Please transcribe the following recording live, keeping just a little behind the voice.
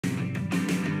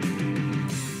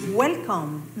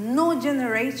Welcome, new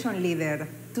generation leader,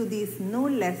 to this new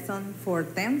lesson for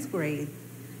 10th grade.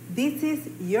 This is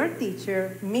your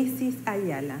teacher, Mrs.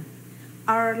 Ayala.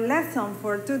 Our lesson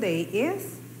for today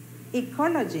is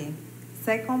Ecology,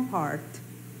 second part.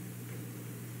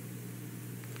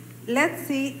 Let's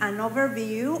see an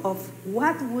overview of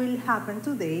what will happen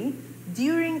today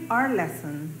during our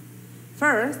lesson.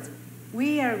 First,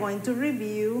 we are going to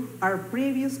review our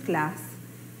previous class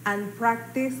and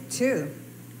practice too.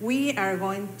 We are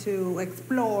going to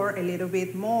explore a little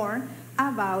bit more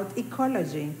about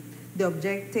ecology, the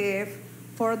objective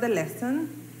for the lesson,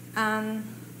 and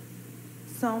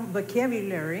some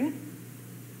vocabulary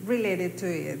related to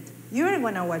it. You are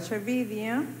going to watch a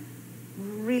video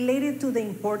related to the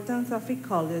importance of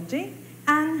ecology,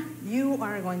 and you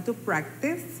are going to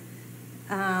practice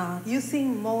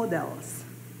using models.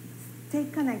 Stay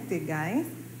connected, guys,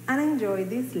 and enjoy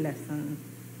this lesson.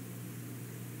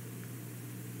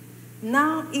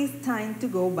 Now it's time to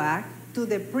go back to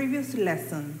the previous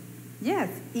lesson.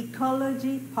 Yes,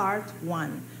 ecology part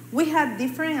 1. We had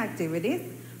different activities,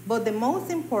 but the most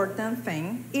important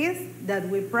thing is that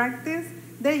we practice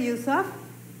the use of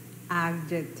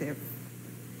adjective.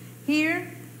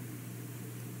 Here,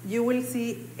 you will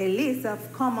see a list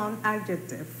of common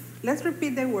adjectives. Let's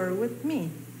repeat the word with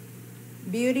me.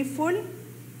 Beautiful,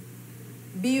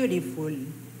 beautiful.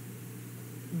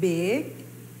 Big,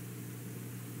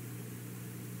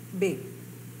 big.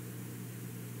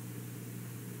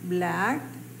 Black,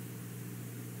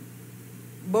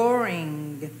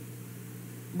 boring,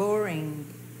 boring.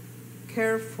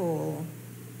 Careful,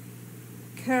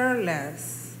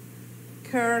 careless,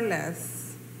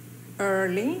 careless.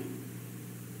 Early,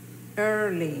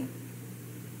 early.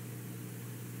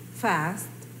 Fast,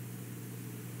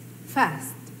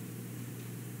 fast.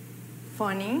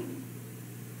 Funny,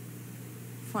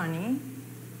 funny.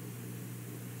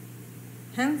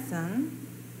 Handsome,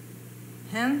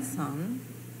 handsome.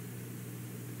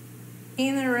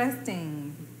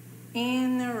 Interesting,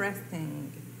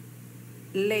 interesting.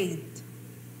 Late,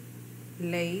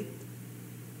 late.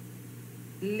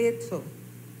 Little,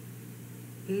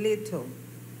 little.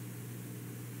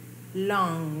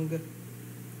 Long,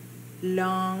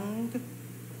 long.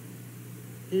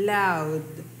 Loud,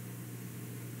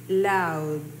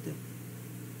 loud.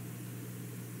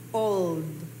 Old,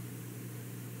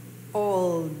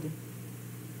 old.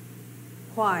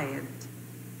 Quiet,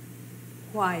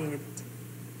 quiet.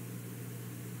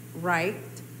 Right,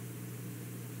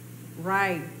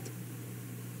 right.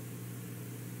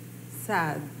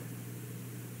 Sad,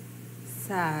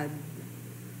 sad.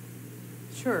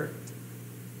 Short,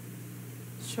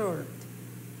 short.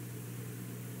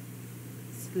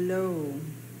 Slow,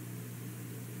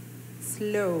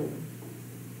 slow.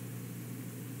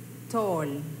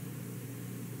 Tall,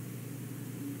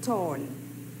 tall.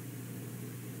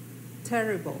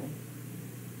 Terrible,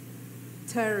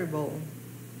 terrible.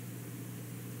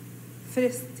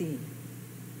 Thirsty,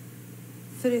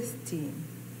 thirsty.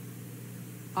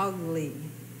 Ugly,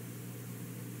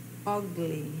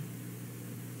 ugly.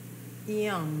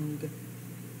 Young,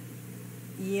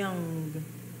 young.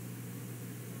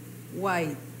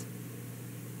 White,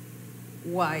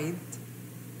 white.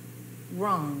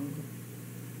 Wrong,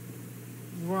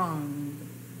 wrong.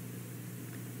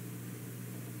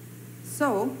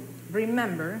 So,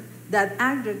 remember that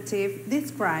adjectives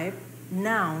describe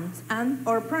nouns and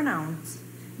or pronouns.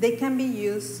 They can be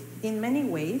used in many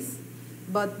ways,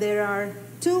 but there are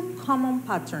two common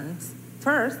patterns.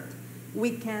 First,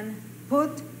 we can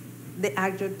put the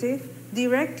adjective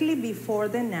directly before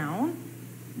the noun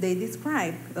they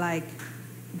describe, like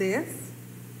this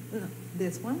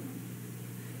one,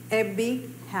 a big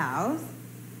house,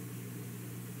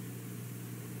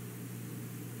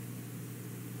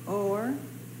 or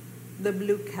the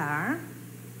blue car.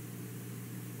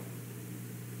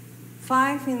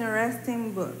 5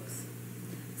 interesting books.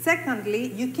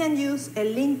 Secondly, you can use a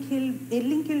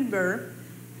linking verb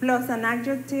plus an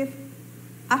adjective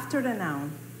after the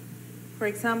noun. For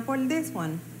example, this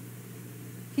one.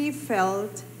 He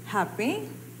felt happy.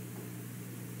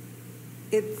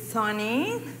 It's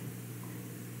sunny.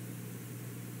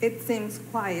 It seems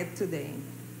quiet today.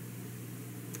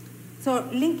 So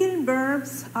linking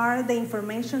verbs are the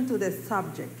information to the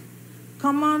subject.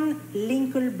 Common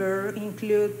linking verbs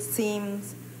include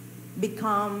seems,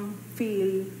 become,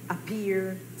 feel,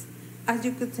 appear, as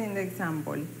you could see in the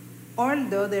example.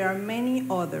 Although there are many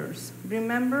others,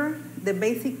 remember the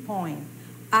basic point.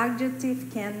 Adjective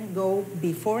can go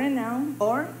before a noun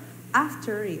or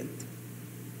after it.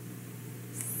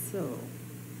 So,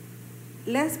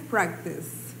 let's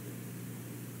practice.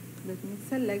 Let me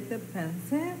select the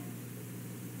pencil.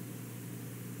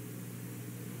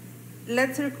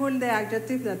 Let's recall the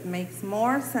adjective that makes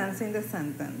more sense in the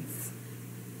sentence.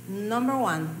 Number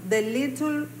 1, the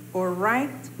little or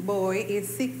right boy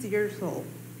is 6 years old.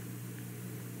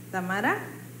 Tamara?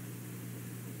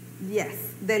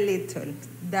 Yes, the little.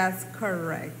 That's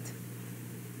correct.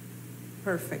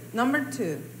 Perfect. Number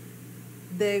 2,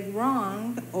 the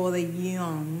wrong or the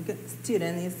young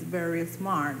student is very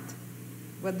smart.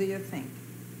 What do you think?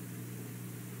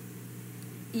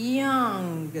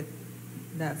 Young.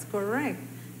 That's correct.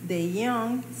 The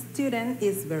young student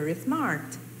is very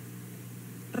smart.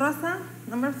 Rosa,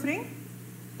 number 3,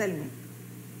 tell me.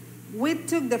 We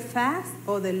took the fast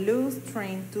or the loose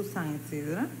train to San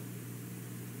Isidro.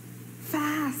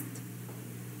 Fast.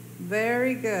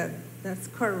 Very good. That's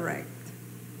correct.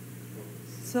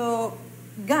 So,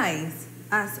 guys,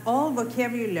 as all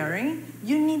vocabulary,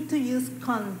 you need to use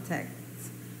context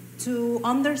to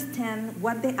understand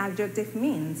what the adjective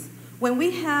means. When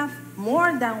we have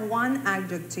more than one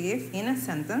adjective in a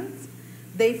sentence,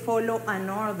 they follow an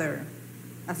order,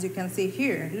 as you can see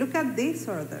here. Look at this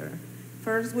order.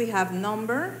 First, we have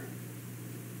number,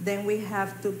 then we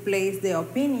have to place the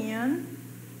opinion,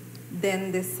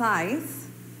 then the size,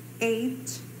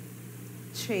 age,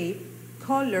 shape,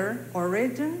 color,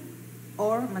 origin,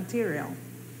 or material.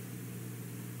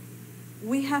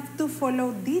 We have to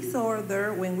follow this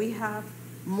order when we have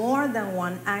more than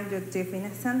one adjective in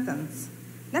a sentence.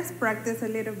 Let's practice a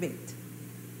little bit.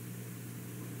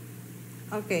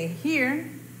 Okay, here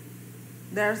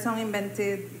there are some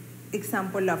invented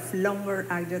examples of longer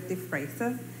adjective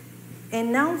phrases. A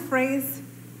noun phrase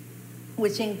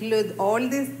which include all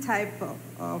this type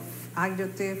of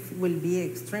adjective will be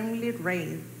extremely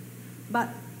rare. But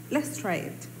let's try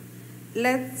it.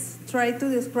 Let's try to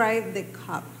describe the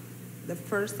cup, the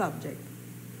first subject,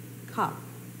 cup.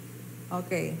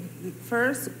 Okay,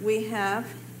 first we have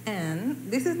an.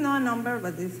 This is not a number,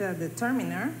 but this is a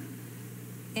determiner.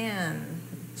 And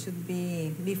it should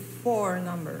be before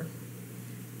number.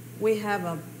 We have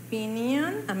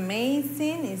opinion.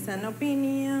 Amazing is an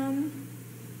opinion.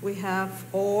 We have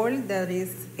all, that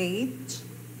is age.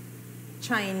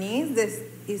 Chinese, this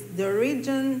is the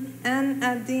region. And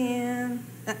at the end,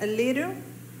 a little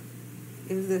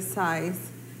is the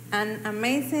size. An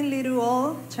amazing little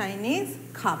old Chinese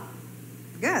cup.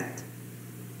 Good.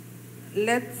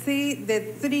 Let's see the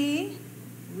 3.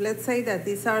 Let's say that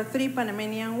these are 3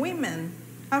 Panamanian women.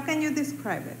 How can you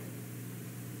describe it?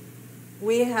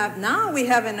 Now we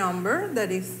have a number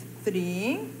that is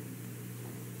 3.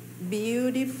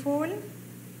 Beautiful.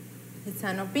 It's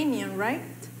an opinion, right?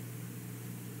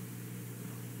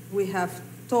 We have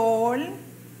tall,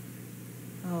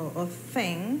 or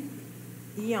thin,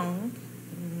 young,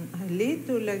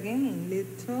 little again,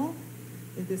 little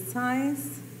is the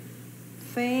size,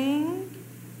 thin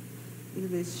is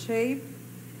the shape,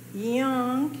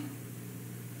 young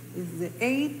is the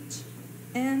age,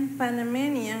 and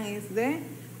Panamanian is the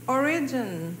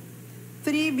origin.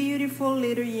 3 beautiful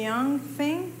little young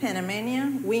thin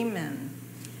Panamanian women.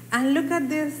 And look at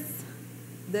this.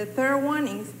 The third one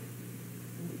is,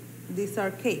 these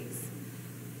are cakes.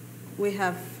 We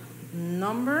have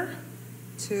number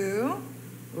 2,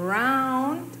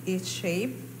 round is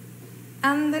shape,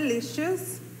 and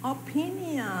delicious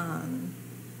opinion.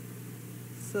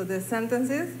 So the sentence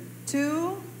is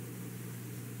 2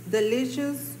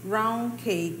 delicious round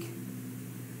cake.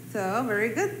 So very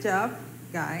good job,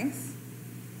 guys.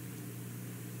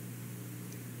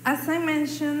 As I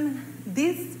mentioned,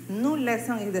 this new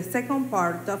lesson is the second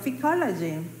part of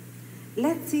ecology.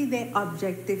 Let's see the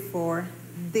objective for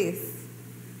this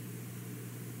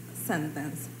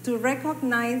sentence: to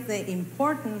recognize the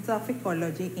importance of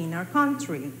ecology in our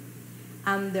country.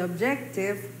 And the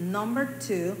objective, number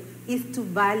 2, is to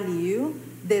value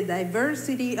the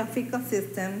diversity of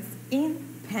ecosystems in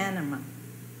Panama.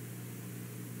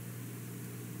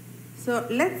 So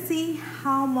let's see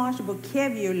how much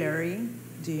vocabulary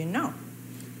do you know.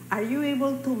 Are you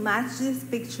able to match these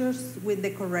pictures with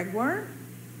the correct word?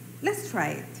 Let's try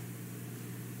it.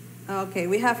 Okay,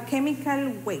 we have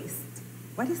chemical waste.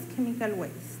 What is chemical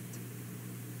waste?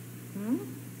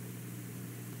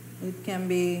 It can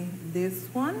be this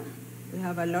one. We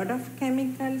have a lot of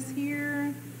chemicals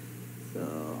here.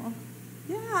 So,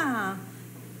 yeah.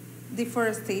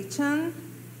 Deforestation.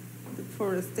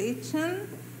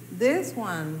 This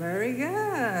one, very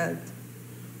good.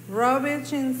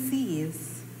 Rubbish in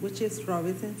seas. Which is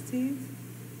rubbish in seas?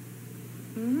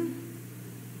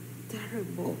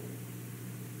 Terrible.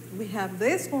 We have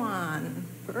this one.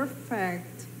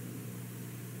 Perfect.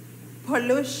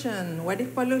 Pollution. What is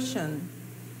pollution?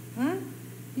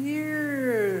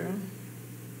 Here.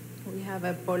 We have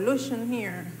have a pollution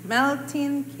here.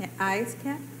 Melting ice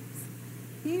caps.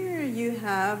 Here you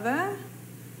have a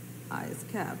ice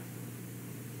cap.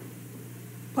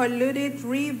 Polluted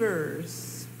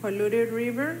rivers. Polluted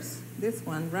rivers. This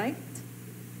one, right?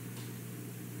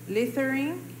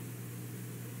 Littering.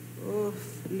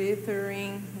 Oof,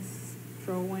 littering is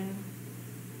throwing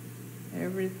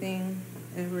everything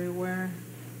everywhere.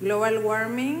 Global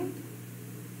warming.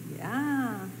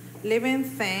 Yeah. Living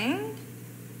thing.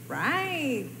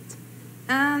 Right.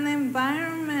 And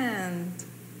environment.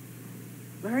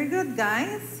 Very good,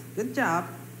 guys. Good job.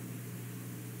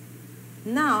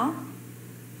 Now,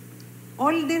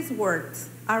 all these words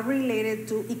are related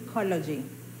to ecology.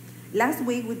 Last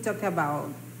week we talked about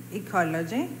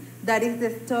ecology. That is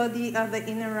the study of the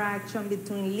interaction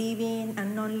between living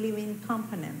and non-living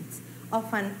components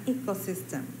of an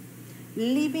ecosystem.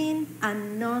 Living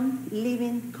and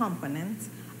non-living components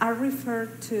are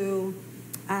referred to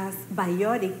as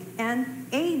biotic and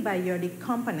abiotic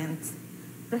components,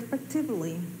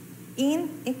 respectively, in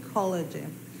ecology.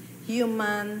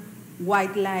 Human,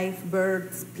 wildlife,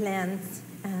 birds, plants,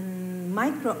 and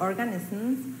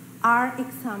microorganisms are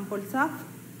examples of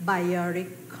biotic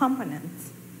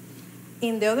components.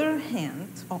 On the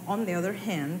other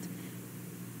hand,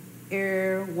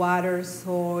 air, water,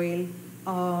 soil,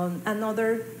 and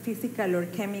other physical or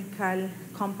chemical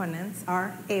components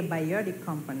are abiotic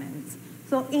components.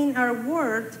 So in our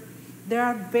world, there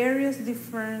are various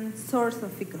different sorts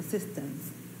of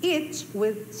ecosystems, each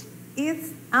with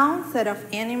its own set of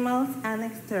animals and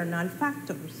external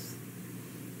factors.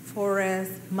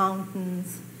 Forests,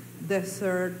 mountains,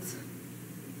 deserts,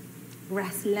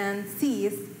 grasslands,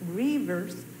 seas,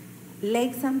 rivers,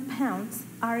 lakes, and ponds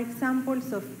are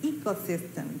examples of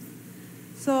ecosystems.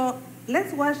 So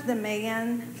let's watch the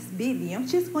Megan's video.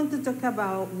 She's going to talk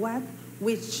about what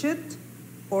we should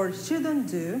or shouldn't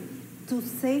do to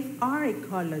save our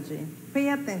ecology. Pay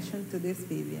attention to this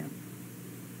video.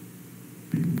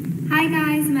 Hi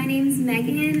guys, my name is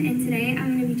Megan, and today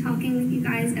I'm going to be talking with you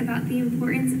guys about the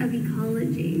importance of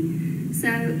ecology. So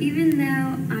even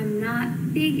though I'm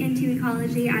not big into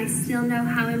ecology, I still know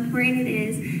how important it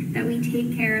is that we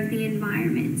take care of the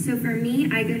environment. So for me,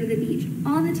 I go to the beach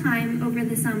all the time over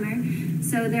the summer.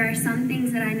 So there are some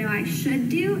things that I know I should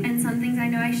do and some things I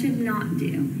know I should not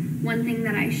do. One thing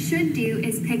that I should do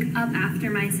is pick up after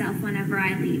myself whenever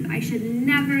I leave. I should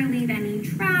never leave any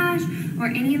trash or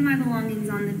any of my belongings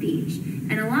on the beach.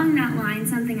 And along that line,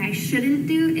 something I shouldn't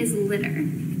do is litter.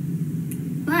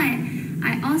 But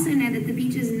I also know that the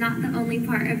beach is not the only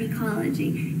part of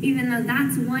ecology. Even though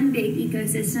that's one big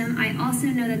ecosystem, I also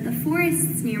know that the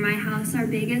forests near my house are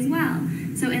big as well.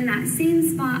 So in that same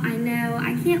spot, I know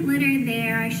I can't litter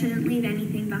there, I shouldn't leave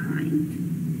anything behind.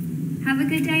 Have a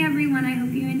good day, everyone. I hope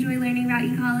you enjoy learning about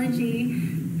ecology.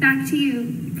 Back to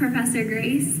you, Professor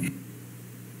Grace.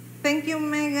 Thank you,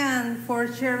 Megan, for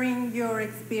sharing your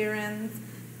experience.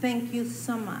 Thank you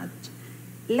so much.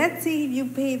 Let's see if you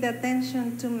paid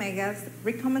attention to Megan's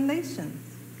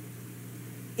recommendations.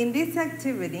 In this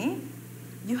activity,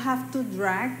 you have to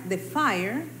drag the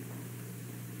fire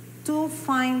to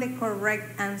find the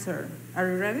correct answer.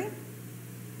 Are you ready?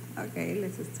 Okay,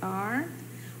 let's start.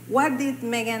 What did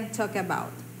Megan talk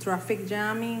about? Traffic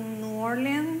jam in New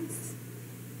Orleans,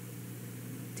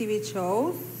 TV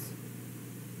shows,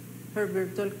 her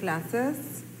virtual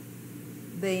classes,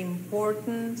 the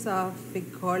importance of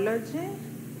ecology,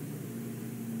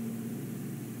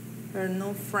 her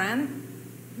new friend,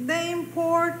 the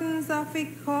importance of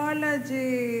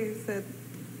ecology, said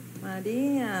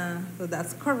Maria. So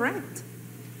that's correct.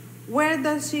 Where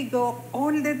does she go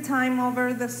all the time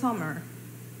over the summer?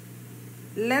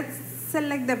 Let's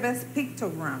select the best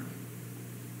pictogram.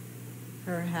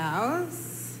 Her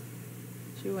house.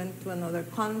 She went to another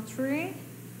country.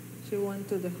 She went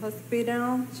to the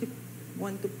hospital. She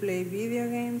went to play video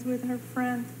games with her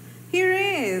friends. Here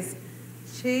is.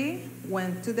 She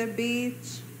went to the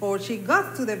beach, or she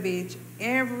goes to the beach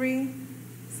every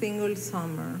single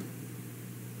summer.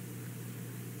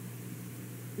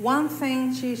 One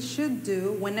thing she should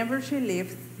do whenever she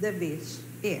leaves the beach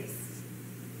is,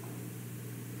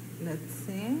 let's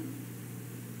see,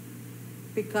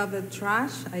 pick up the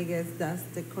trash. I guess that's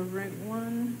the correct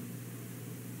one.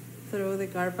 Throw the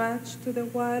garbage to the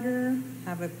water,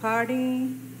 have a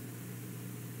party,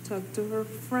 talk to her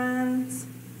friends,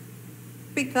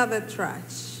 pick up the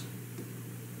trash.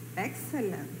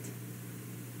 Excellent.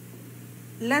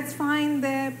 Let's find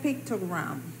the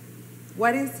pictogram.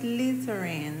 What is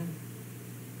littering?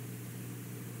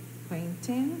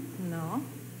 Painting? No.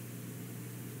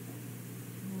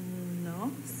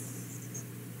 No.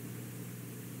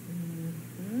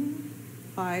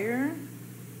 Fire?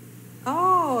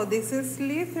 Oh, this is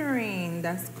slithering.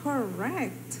 That's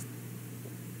correct.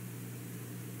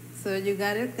 So you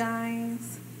got it,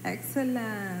 guys.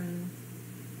 Excellent.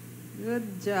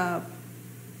 Good job.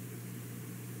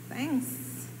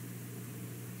 Thanks.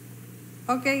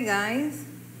 Okay, guys.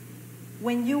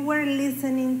 When you were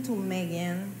listening to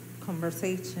Megan's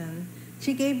conversation,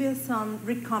 she gave you some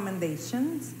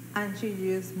recommendations and she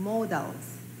used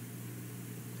modals.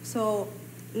 So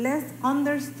let's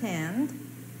understand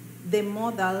the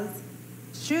modals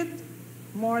should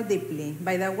more deeply.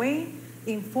 By the way,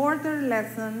 in further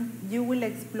lesson, you will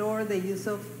explore the use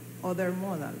of other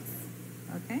modals,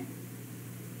 okay?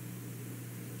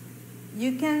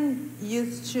 You can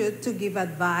use should to give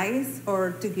advice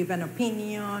or to give an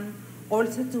opinion,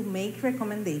 also to make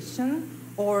recommendation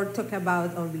or talk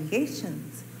about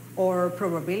obligations or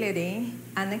probability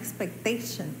and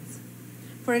expectations.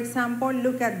 For example,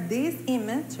 look at this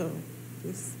image.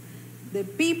 The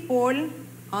people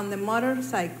on the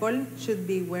motorcycle should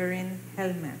be wearing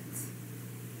helmets.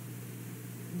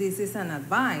 This is an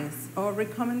advice or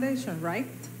recommendation,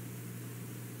 right?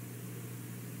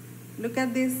 Look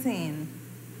at this scene.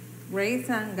 Grace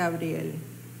and Gabriel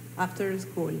after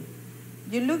school.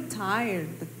 You look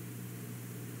tired.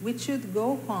 We should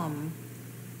go home.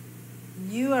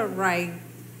 You are right.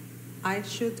 I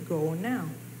should go now.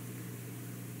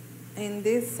 In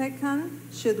this second,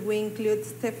 should we include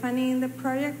Stephanie in the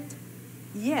project?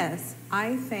 Yes,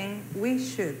 I think we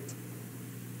should.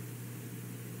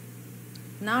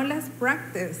 Now let's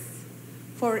practice.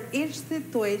 For each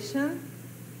situation,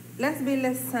 let's build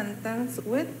a sentence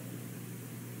with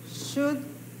should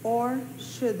or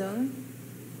shouldn't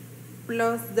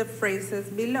plus the phrases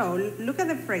below. Look at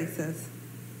the phrases.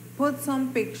 Put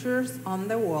some pictures on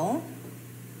the wall.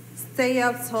 Stay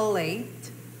up so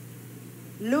late.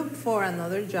 Look for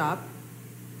another job.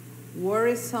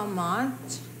 Worry so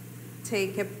much.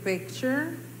 Take a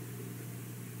picture.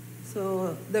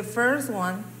 So the first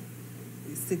one,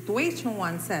 situation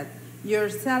one said, your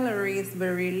salary is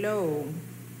very low.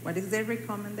 What is the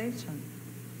recommendation?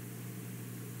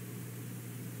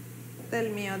 Tell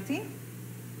me, Oti.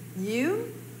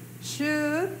 You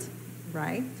should,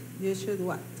 right? You should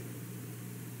what?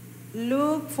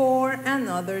 Look for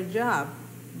another job.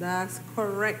 That's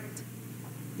correct.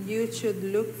 You should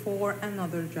look for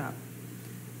another job.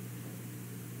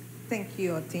 Thank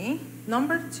you, Oti.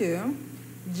 Number 2,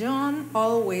 John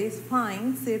always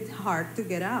finds it hard to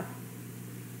get up.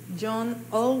 John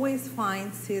always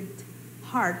finds it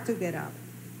hard to get up.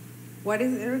 What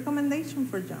is the recommendation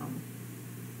for John?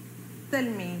 Tell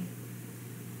me,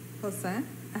 Jose.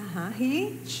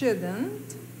 He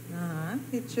shouldn't.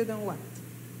 He shouldn't what?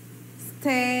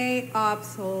 Stay up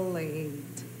so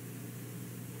late.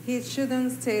 He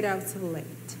shouldn't stay up so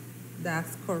late.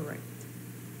 That's correct.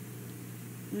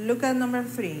 Look at number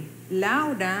 3.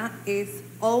 Laura is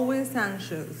always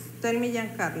anxious. Tell me,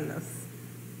 Giancarlos,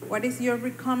 what is your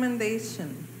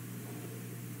recommendation?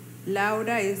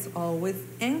 Laura is always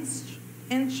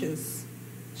anxious.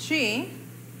 She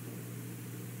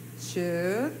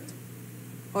should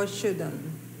or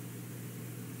shouldn't?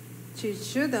 She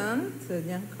shouldn't, so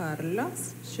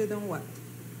Giancarlos, shouldn't what?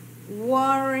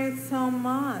 Worry so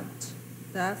much.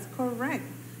 That's correct.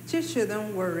 She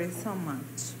shouldn't worry so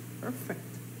much. Perfect.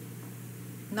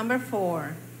 Number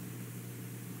 4.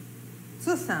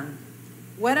 Susan,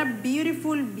 what a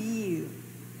beautiful view.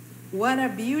 What a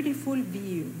beautiful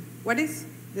view. What is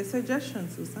the suggestion,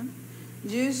 Susan?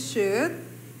 You should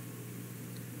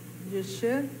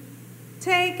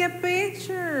take a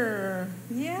picture.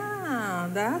 Yeah,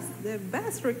 that's the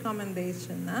best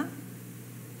recommendation, huh?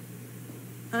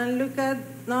 And look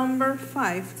at number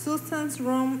 5. Susan's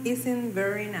room isn't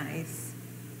very nice.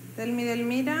 Tell me,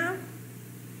 Delmira.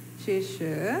 She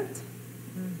should.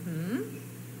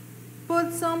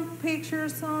 Put some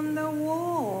pictures on the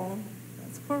wall.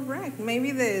 That's correct.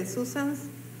 Maybe the Susan's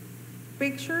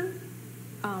picture,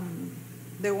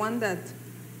 the one that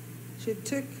she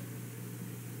took,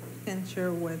 can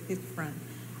share with his friend.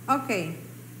 Okay,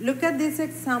 look at this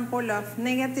example of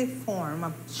negative form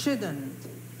of shouldn't.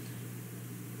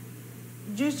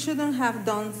 You shouldn't have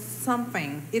done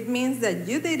something. It means that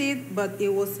you did it, but it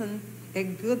wasn't a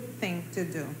good thing to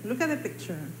do. Look at the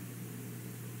picture.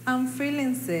 I'm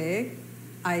feeling sick.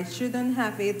 I shouldn't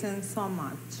have eaten so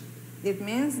much. It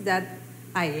means that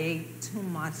I ate too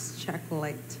much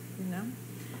chocolate, you know?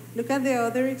 Look at the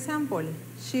other example.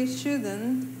 She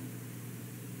shouldn't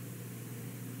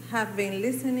have been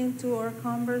listening to our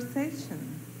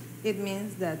conversation. It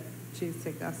means that she's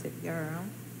a gossip girl.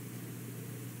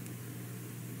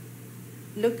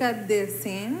 Look at this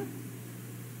scene.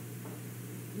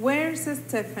 Where's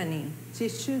Stephanie? She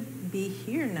should be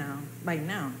here now, by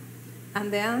now.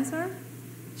 And the answer?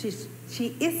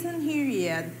 She isn't here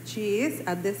yet. She is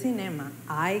at the cinema,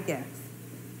 I guess.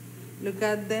 Look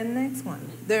at the next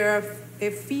one. There are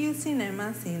a few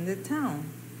cinemas in the town.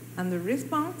 And the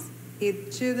response?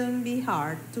 It shouldn't be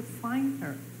hard to find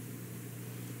her.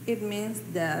 It means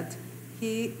that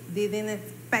he didn't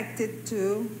expect it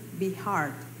to be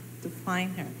hard to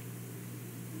find her.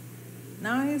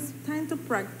 Now it's time to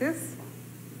practice.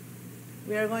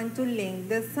 We are going to link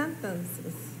the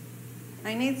sentences.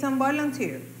 I need some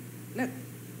volunteers. Look.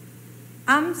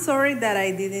 I'm sorry that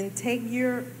I didn't take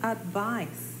your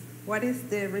advice. What is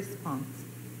the response?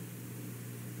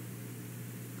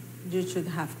 You should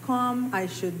have come. I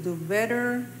should do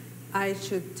better. I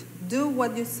should do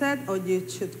what you said, or you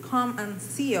should come and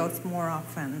see us more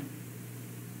often.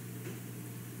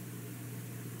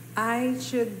 I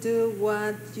should do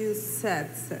what you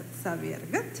said Xavier.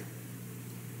 Good.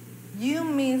 You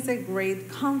missed a great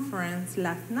conference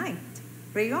last night.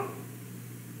 Rigo?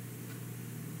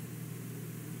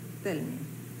 Tell me.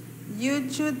 You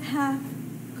should have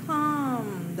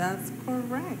come. That's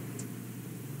correct.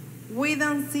 We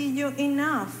don't see you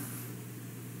enough.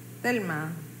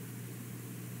 Telma.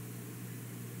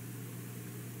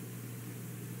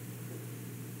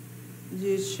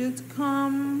 You should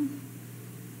come.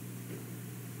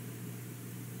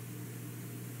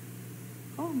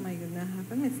 Oh my goodness, I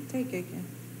have a mistake again.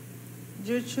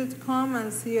 You should come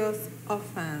and see us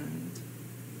often.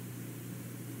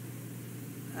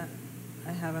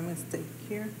 I have a mistake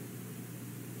here.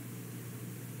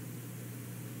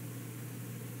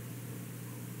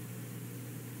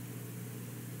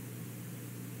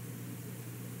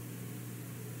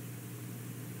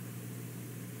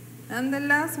 And the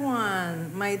last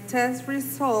one, my test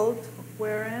result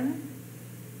weren't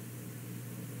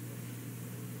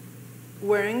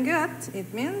good.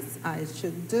 It means I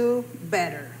should do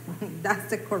better. That's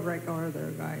the correct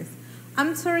order, guys.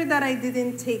 I'm sorry that I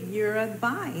didn't take your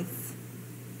advice.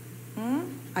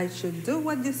 I should do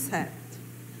what you said.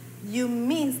 You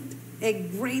missed a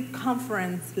great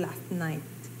conference last night.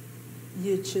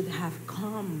 You should have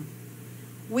come.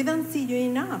 We don't see you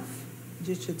enough.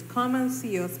 You should come and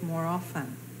see us more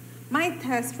often. My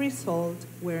test results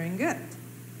weren't good.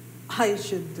 I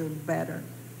should do better.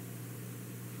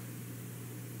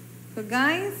 So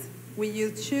guys, we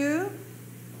use should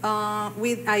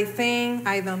with I think,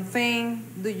 I don't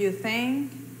think, do you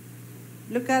think?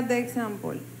 Look at the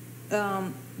example.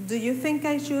 Do you think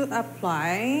I should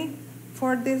apply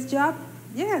for this job?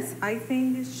 Yes, I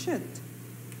think you should.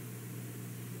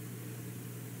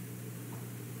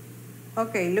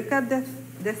 Okay, look at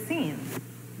the scene.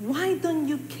 Why don't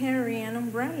you carry an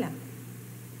umbrella?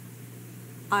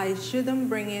 I shouldn't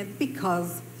bring it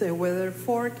because the weather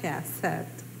forecast said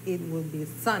it will be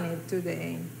sunny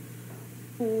today.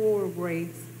 Poor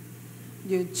Grace.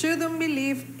 You shouldn't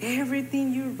believe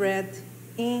everything you read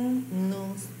in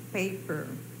newspaper.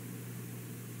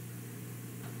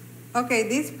 Okay,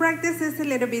 this practice is a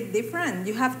little bit different.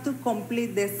 You have to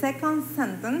complete the second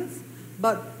sentence,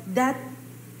 but that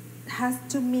has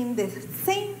to mean the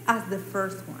same as the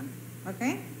first one,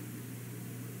 okay?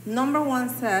 Number one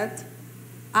said,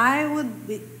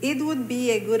 it would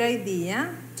be a good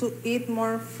idea to eat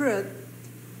more fruit,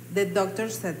 the doctor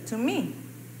said to me.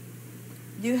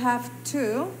 You have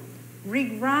to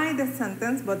rewrite the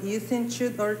sentence, but using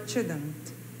should or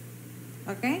shouldn't,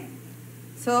 okay?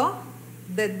 So,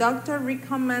 the doctor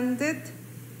recommended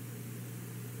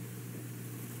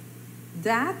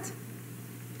that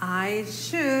I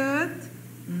should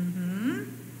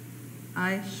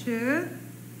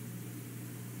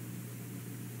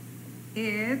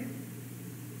eat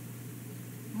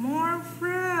more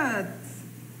fruits.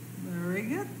 Very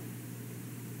good.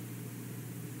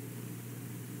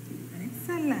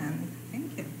 Excellent.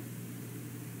 Thank you.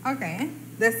 Okay,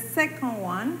 the second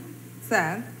one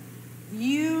said,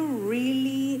 you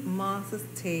really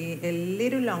must stay a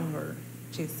little longer,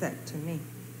 she said to me.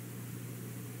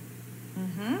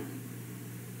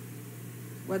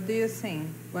 What do you think?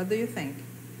 What do you think?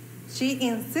 She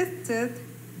insisted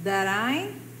that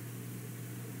I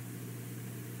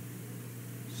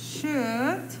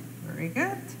should, very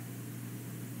good,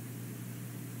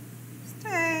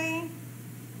 stay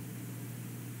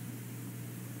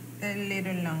a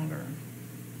little longer.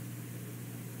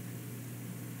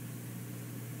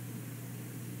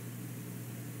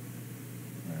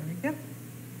 Very good.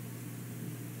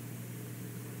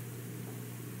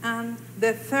 And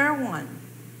the third one,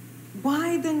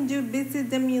 why don't you visit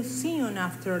the museum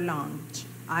after lunch?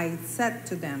 I said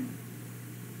to them.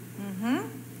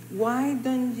 Why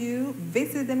don't you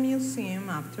visit the museum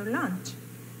after lunch?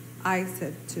 I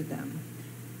said to them,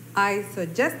 I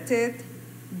suggested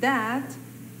that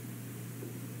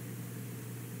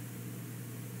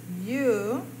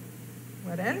you,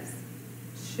 what else?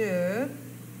 Should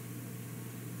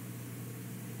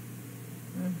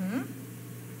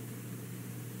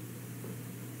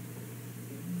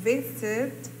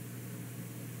visit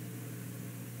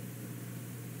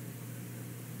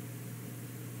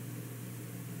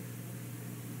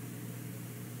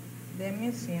the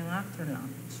museum after lunch.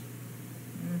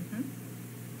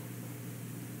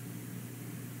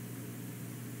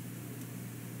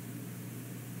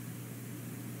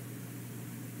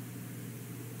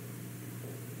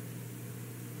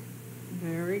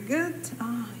 Very good.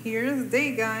 Here's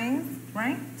day, guys,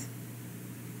 right?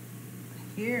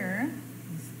 Here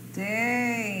is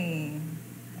day.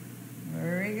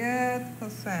 Very good,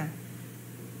 Jose.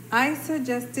 I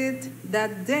suggested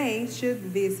that they should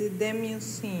visit the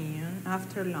museum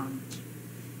after lunch.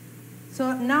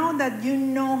 So now that you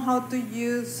know how to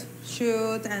use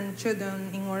should and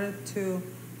shouldn't in order to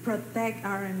protect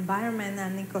our environment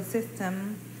and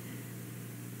ecosystem,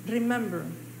 remember,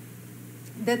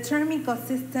 the term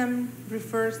ecosystem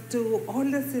refers to all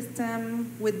the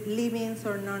system with living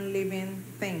or non-living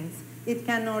things. It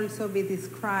can also be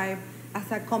described as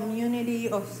a community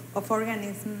of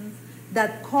organisms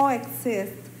that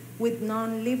coexist with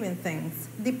non-living things.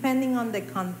 Depending on the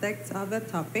context of the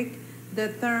topic,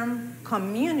 the term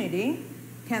community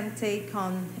can take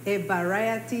on a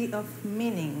variety of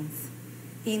meanings.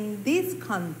 In this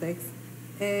context,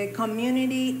 a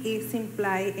community is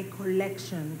implied a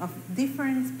collection of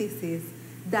different species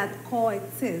that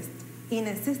coexist in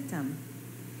a system.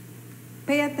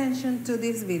 Pay attention to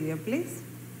this video, please.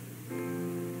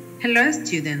 Hello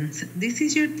students, this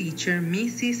is your teacher,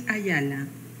 Mrs. Ayala.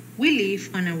 We live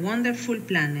on a wonderful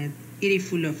planet. It is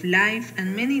full of life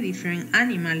and many different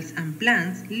animals and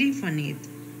plants live on it.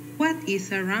 What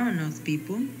is around us,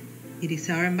 people? It is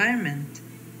our environment.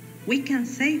 We can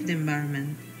save the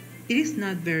environment. It is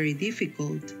not very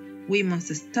difficult. We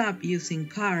must stop using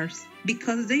cars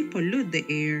because they pollute the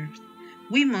air.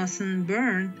 We mustn't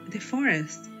burn the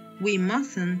forest. We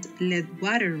mustn't let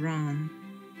water run.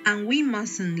 And we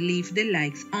mustn't leave the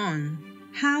lights on.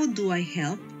 How do I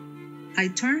help? I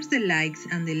turn the lights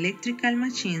and the electrical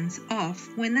machines off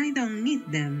when I don't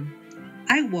need them.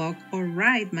 I walk or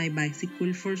ride my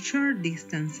bicycle for short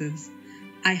distances.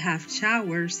 I have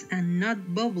showers and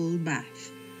not bubble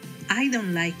bath. I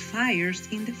don't like fires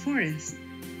in the forest.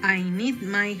 I need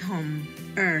my home,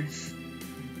 Earth.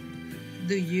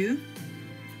 Do you?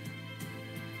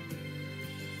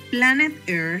 Planet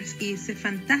Earth is a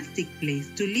fantastic place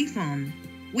to live on.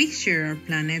 We share our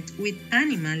planet with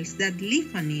animals that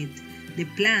live on it, the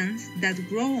plants that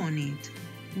grow on it.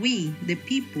 We, the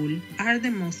people, are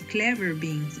the most clever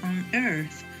beings on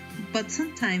Earth, but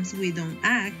sometimes we don't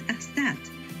act as that.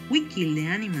 We kill the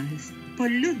animals,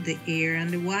 pollute the air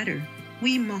and the water.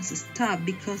 We must stop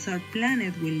because our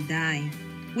planet will die.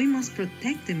 We must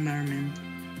protect the environment.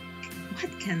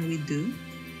 What can we do?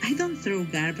 I don't throw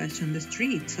garbage on the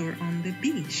streets or on the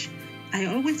beach. I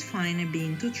always find a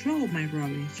bin to throw my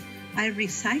rubbish. I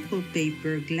recycle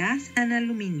paper, glass, and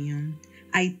aluminum.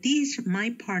 I teach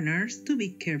my partners to be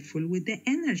careful with the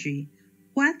energy.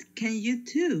 What can you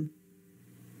do?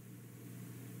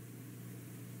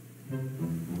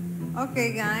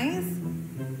 Okay, guys,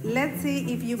 let's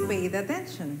see if you paid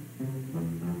attention.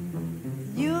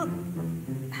 You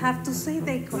have to say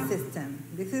the ecosystem.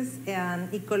 This is an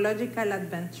ecological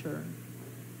adventure.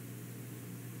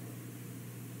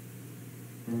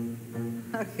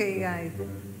 Okay, guys,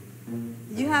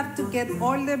 you have to get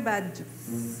all the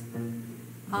badges.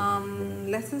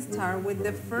 Let's start with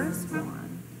the first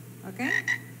one, okay?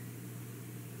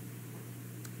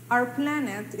 Our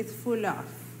planet is full of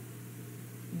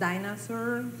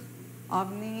dinosaurs,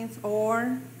 ovnis,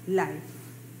 or life.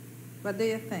 What do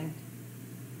you think?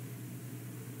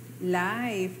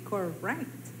 Life, correct.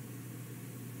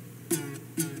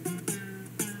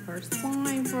 First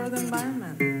point for the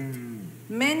environment.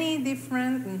 Many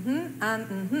different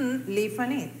live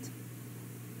on it.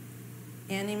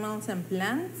 Animals and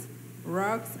plants,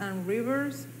 rocks and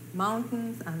rivers,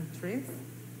 mountains and trees.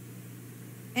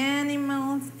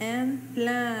 Animals and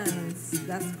plants,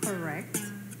 that's correct.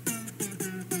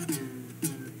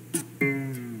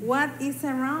 What is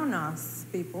around us,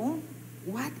 people?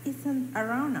 What isn't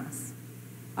around us?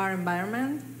 Our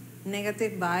environment,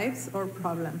 negative vibes, or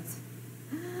problems?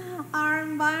 Our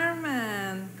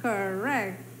environment,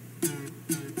 correct.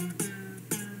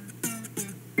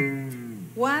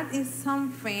 What is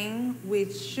something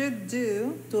we should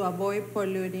do to avoid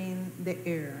polluting the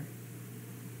air?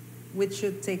 We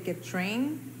should take a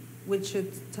train, We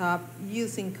should stop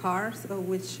using cars or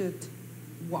we should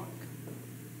walk.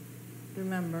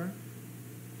 Remember?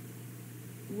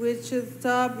 We should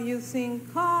stop using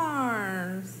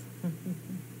cars.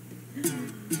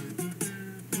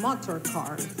 Motor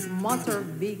cars, motor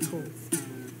vehicles.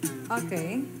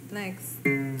 Okay, next.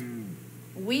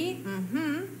 We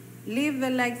leave the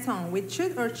lights on. We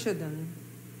should or shouldn't?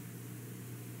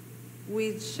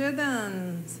 We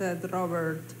shouldn't, said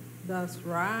Robert. That's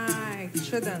right,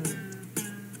 shouldn't.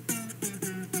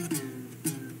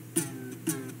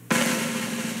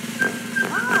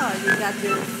 Oh, you got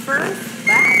your first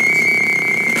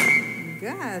batch.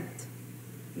 Good.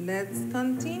 Let's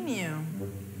continue.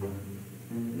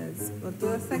 Let's go to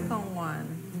the second one.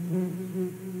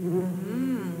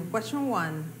 Question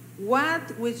 1.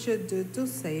 What we should do to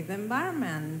save the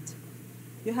environment?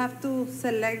 You have to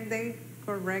select the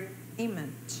correct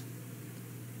image.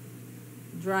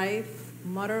 Drive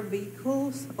motor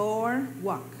vehicles or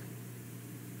walk?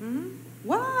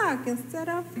 Walk. Instead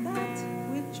of that,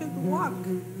 we should walk.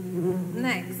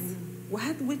 Next,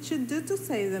 what we should do to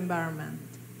save the environment?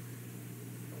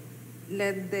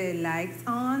 Let the lights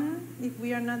on if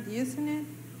we are not using it,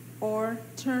 or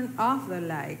turn off the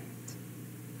light.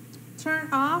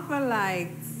 Turn off the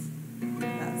lights.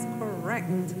 That's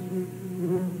correct.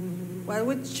 What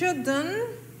we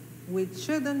shouldn't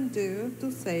do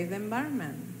to save the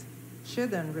environment.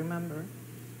 Shouldn't, remember.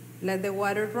 Let the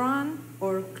water run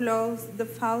or close the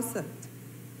faucet.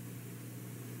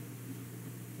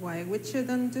 What we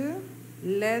shouldn't do?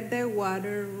 Let the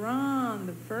water run,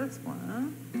 the first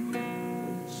one.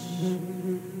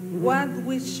 What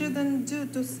we shouldn't do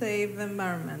to save the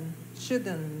environment.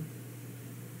 Shouldn't.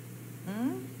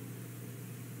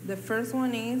 The first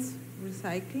one is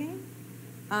recycling,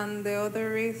 and the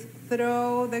other is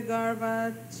throw the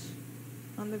garbage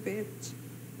on the beach.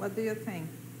 What do you think?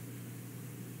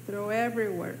 Throw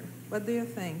everywhere. What do you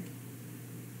think?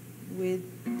 We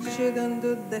shouldn't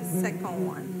do the second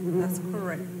one. That's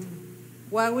correct.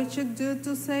 What we should do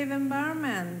to save the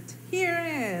environment? Here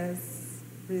is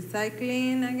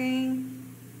recycling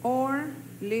again or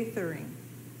littering.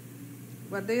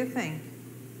 What do you think?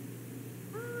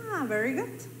 Very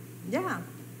good. Yeah,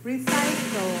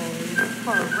 recycle is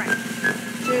correct.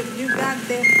 You got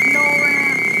the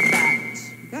flora batch.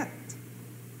 Good.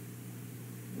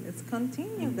 Let's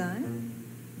continue, guys.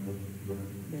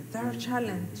 The third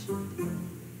challenge.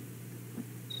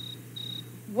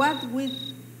 What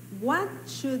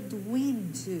should we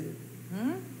do?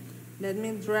 Let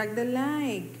me drag the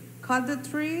light. Cut the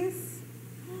trees?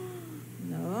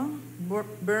 No.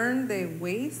 Burn the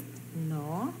waste?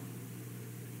 No.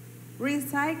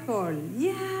 Recycle.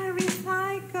 Yeah,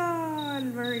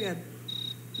 recycle. Very good.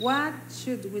 What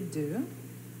should we do?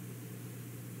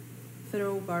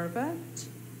 Throw garbage?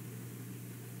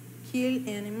 Kill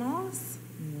animals?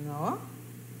 No.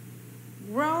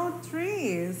 Grow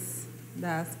trees?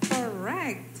 That's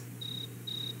correct.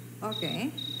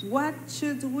 Okay. What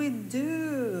should we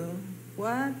do?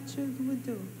 What should we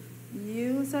do?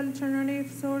 Use alternative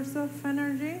source of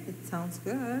energy? It sounds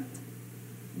good.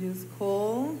 Use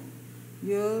coal?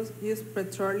 Use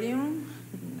petroleum?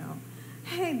 No.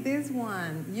 Hey, this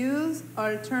one. Use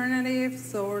alternative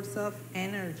source of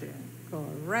energy.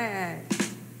 Correct.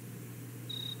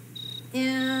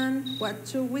 And what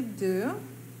should we do?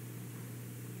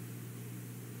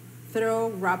 Throw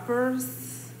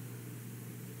wrappers.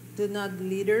 Do not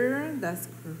litter. That's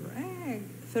correct.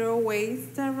 Throw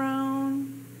waste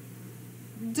around.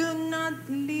 Do not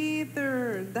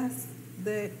litter. That's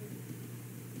the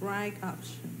right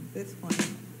option. This one.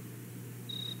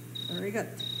 Very good.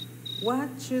 What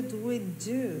should we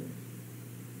do?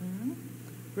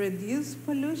 Reduce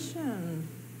pollution.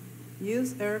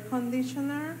 Use air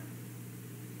conditioner.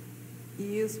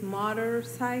 Use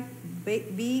motorcycle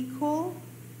vehicle.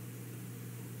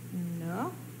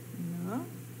 No.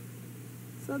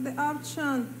 So the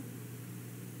option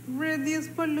reduce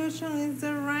pollution is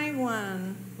the right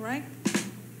one, right?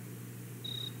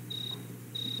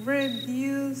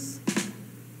 Reduce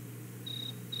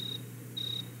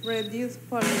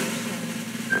pollution.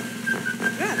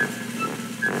 Good.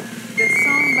 The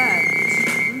sun badge.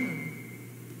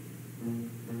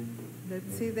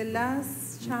 Let's see the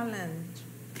last challenge.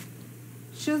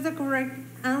 Choose the correct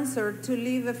answer to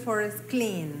leave the forest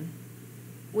clean.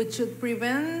 We should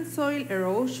prevent soil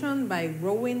erosion by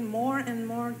growing more and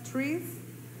more trees.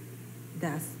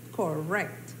 That's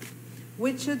correct.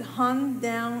 We should hunt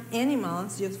down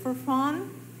animals just for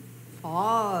fun.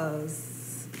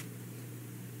 False.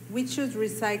 We should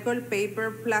recycle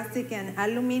paper, plastic, and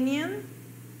aluminum.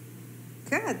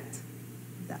 Good.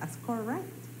 That's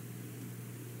correct.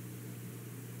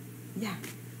 Yeah.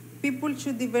 People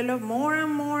should develop more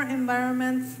and more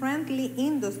environment-friendly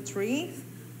industries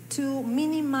to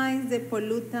minimize the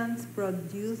pollutants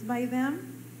produced by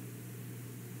them.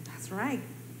 That's right.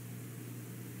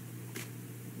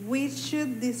 We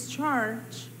should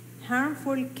discharge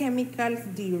harmful chemicals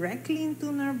directly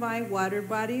into nearby water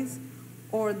bodies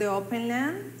or the open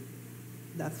land.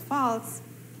 That's false.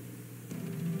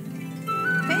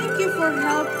 Thank you for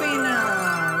helping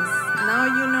us. Now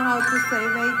you know how to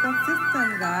save the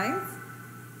ecosystem, guys.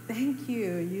 Thank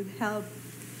you. You help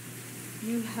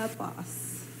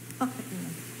us.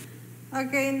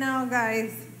 Okay, now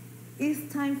guys,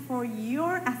 it's time for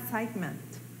your assignment.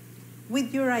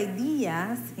 With your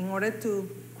ideas,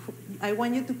 I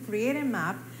want you to create a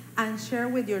map and share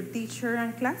with your teacher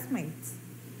and classmates.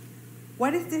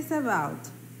 What is this about?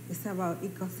 It's about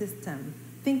ecosystem.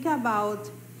 Think about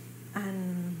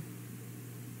and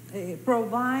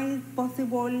provide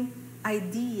possible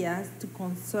ideas to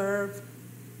conserve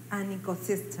an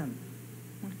ecosystem.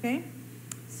 Okay?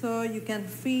 So you can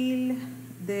fill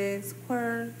the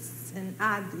squares and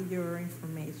add your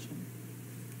information.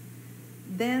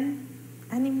 Then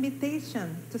an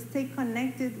invitation to stay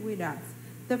connected with us.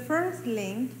 The first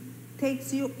link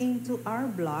takes you into our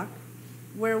blog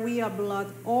where we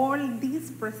upload all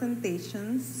these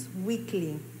presentations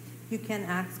weekly. You can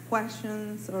ask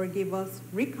questions or give us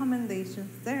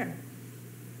recommendations there.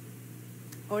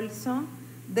 Also,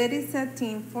 there is a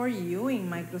theme for you in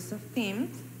Microsoft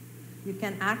Teams. You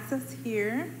can access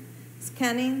here,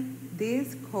 scanning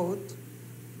this code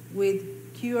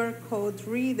with QR code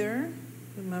reader.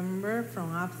 Remember,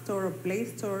 from App Store or Play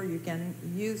Store, you can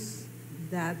use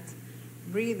that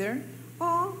reader.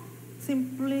 Or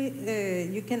simply,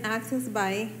 you can access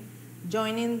by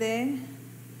joining the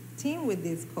team with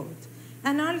this code.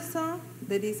 And also,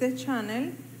 there is a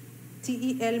channel,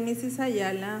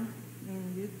 TEL-MrsAyala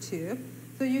in YouTube,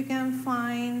 so you can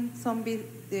find some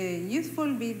useful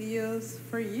videos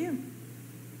for you.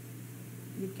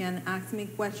 You can ask me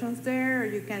questions there, or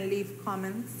you can leave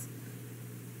comments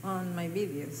on my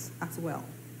videos as well.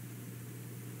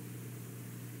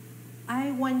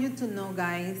 I want you to know,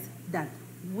 guys, that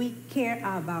we care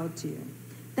about you.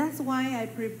 That's why I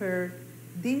prepared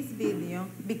this video,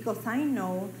 because I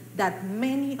know that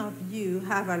many of you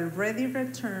have already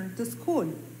returned to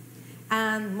school,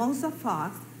 and most of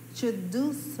us should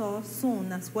do so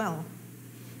soon as well.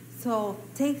 So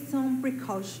take some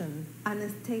precaution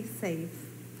and stay safe.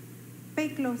 Pay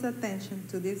close attention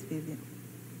to this video.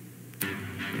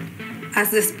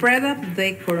 As the spread of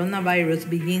the coronavirus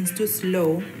begins to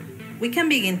slow, we can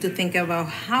begin to think about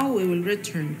how we will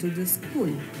return to the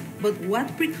school. But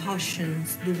what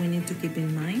precautions do we need to keep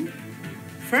in mind?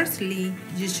 Firstly,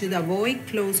 you should avoid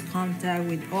close contact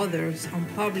with others on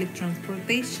public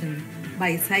transportation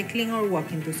by cycling or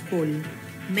walking to school.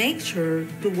 Make sure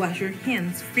to wash your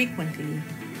hands frequently,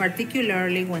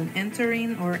 particularly when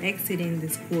entering or exiting the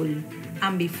school,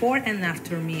 and before and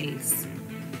after meals.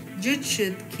 You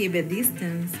should keep a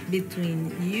distance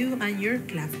between you and your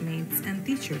classmates and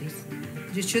teachers.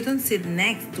 You shouldn't sit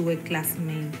next to a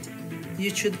classmate. You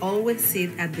should always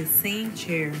sit at the same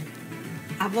chair.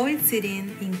 Avoid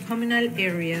sitting in communal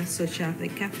areas such as the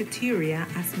cafeteria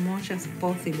as much as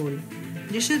possible.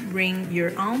 You should bring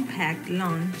your own packed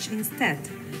lunch instead,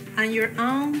 and your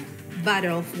own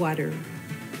bottle of water.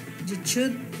 You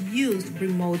should use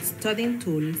remote studying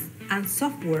tools and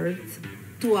software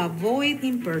to avoid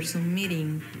in-person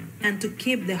meeting and to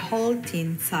keep the whole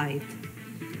team safe.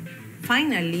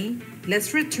 Finally,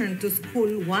 let's return to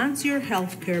school once your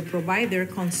healthcare provider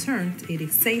confirms it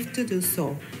is safe to do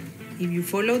so. If you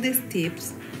follow these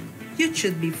tips, you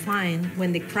should be fine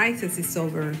when the crisis is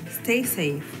over. Stay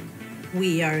safe.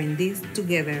 We are in this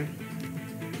together.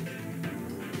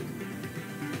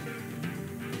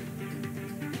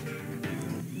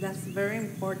 That's very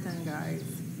important, guys.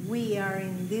 We are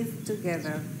in this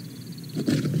together.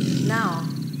 Now,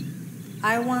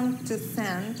 I want to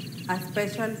send a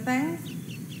special thanks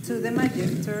to the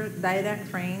Magister Daira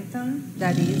Creighton,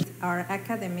 that is our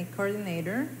academic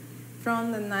coordinator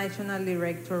from the National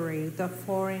Directorate of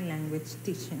Foreign Language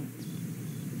Teaching.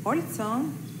 Also,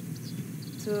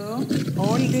 to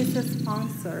all these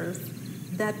sponsors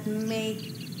that make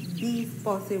this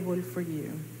possible for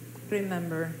you.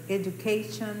 Remember,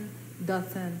 education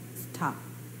doesn't stop.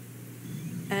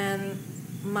 And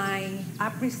my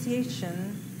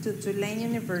appreciation to Tulane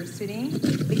University,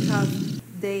 because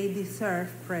they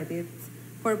deserve credits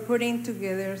for putting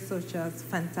together such a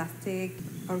fantastic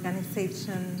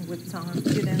organization with some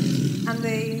students, and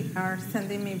they are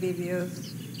sending me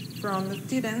videos from the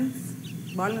students,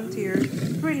 volunteers,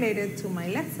 related to my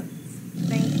lessons.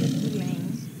 Thank you,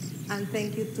 Tulane. and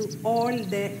thank you to all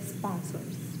the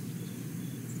sponsors.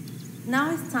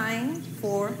 Now it's time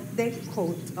for the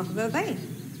quote of the day.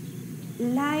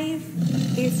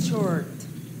 Life is short.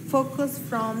 Focus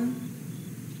from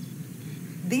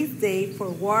this day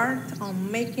forward on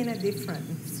making a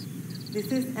difference.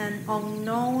 This is an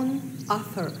unknown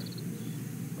author.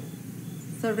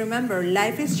 So remember,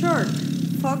 life is short.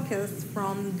 Focus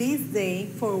from this day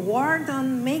forward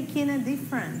on making a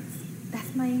difference.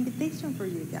 That's my invitation for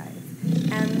you guys.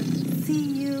 And see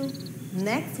you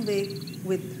next week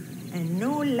with a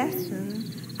new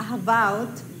lesson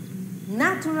about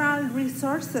natural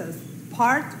resources,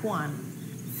 part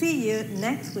 1. See you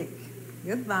next week.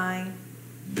 Goodbye.